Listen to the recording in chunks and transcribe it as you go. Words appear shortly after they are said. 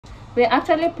We're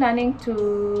actually planning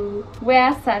to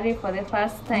wear saree for the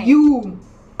first time. You.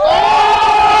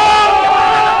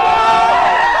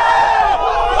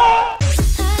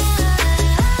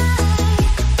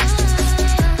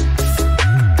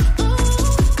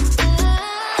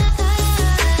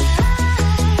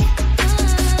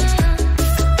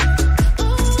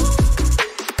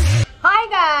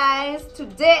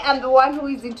 Today I'm the one who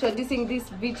is introducing this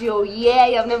video. Yeah,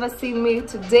 you have never seen me.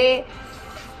 Today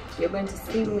you're going to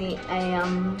see me. I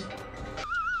am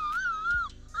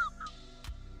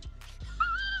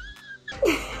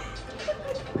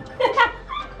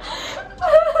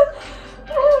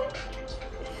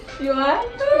you are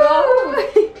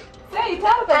say it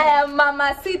out. I am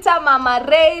Mama Sita, Mama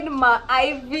Rain, Ma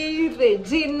Ivy,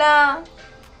 Regina,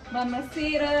 Mama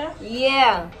Sita.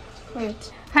 Yeah.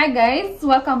 Wait. Hi guys,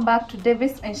 welcome back to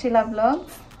Davis and Shillah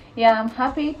vlogs. Yeah, I'm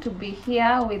happy to be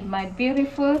here with my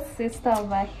beautiful sister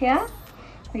over here.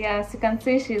 Yeah, as you can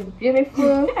see, she's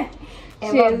beautiful.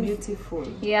 Ever beautiful.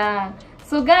 Yeah.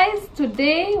 So guys,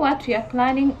 today what we are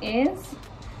planning is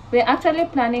we're actually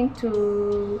planning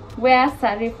to wear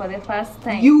saree for the first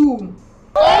time. You.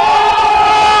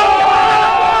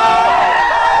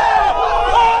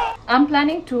 I'm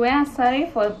planning to wear saree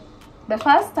for the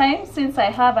first time since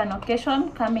I have an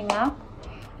occasion coming up.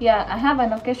 Yeah, I have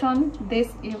an occasion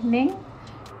this evening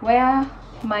where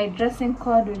my dressing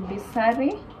code will be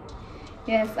saree.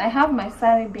 Yes, I have my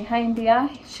saree behind here.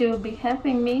 She will be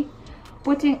helping me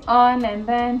putting on, and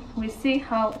then we see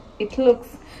how it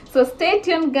looks. So stay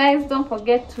tuned guys. Don't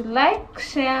forget to like,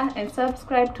 share and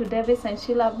subscribe to Davis and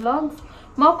Shillah vlogs.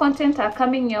 More content are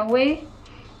coming your way.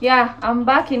 Yeah, I'm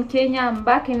back in Kenya, I'm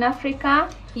back in Africa.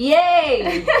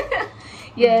 Yay!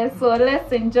 Yeah, so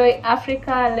let's enjoy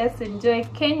Africa, let's enjoy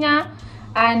Kenya,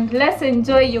 and let's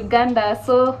enjoy Uganda.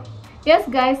 So yes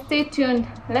guys, stay tuned.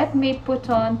 Let me put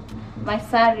on my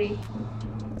saree.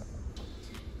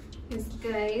 Yes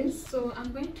guys, so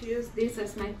I'm going to use this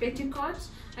as my petticoat.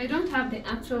 I don't have the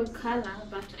actual color,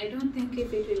 but I don't think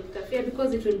if it will interfere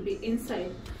because it will be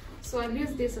inside. So I'll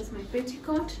use this as my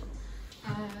petticoat.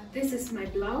 This is my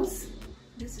blouse.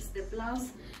 This is the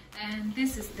blouse, and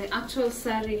this is the actual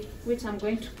saree which I'm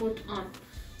going to put on.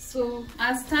 So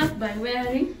I'll start by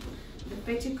wearing the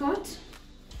petticoat.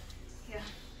 Yeah,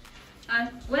 I'll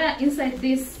wear inside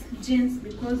this jeans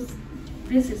because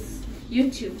this is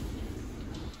YouTube.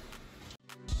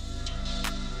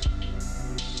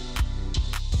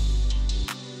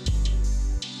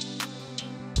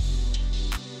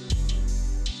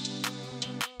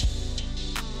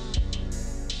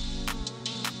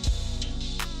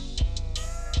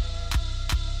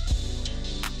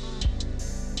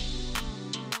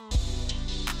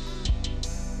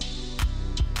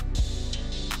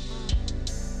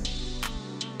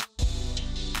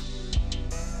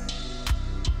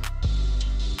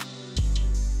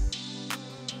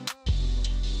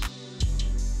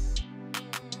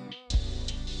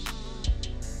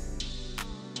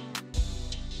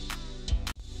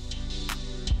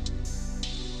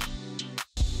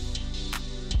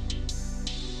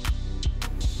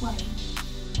 Why?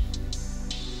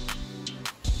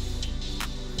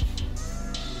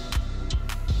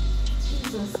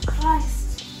 Jesus Christ.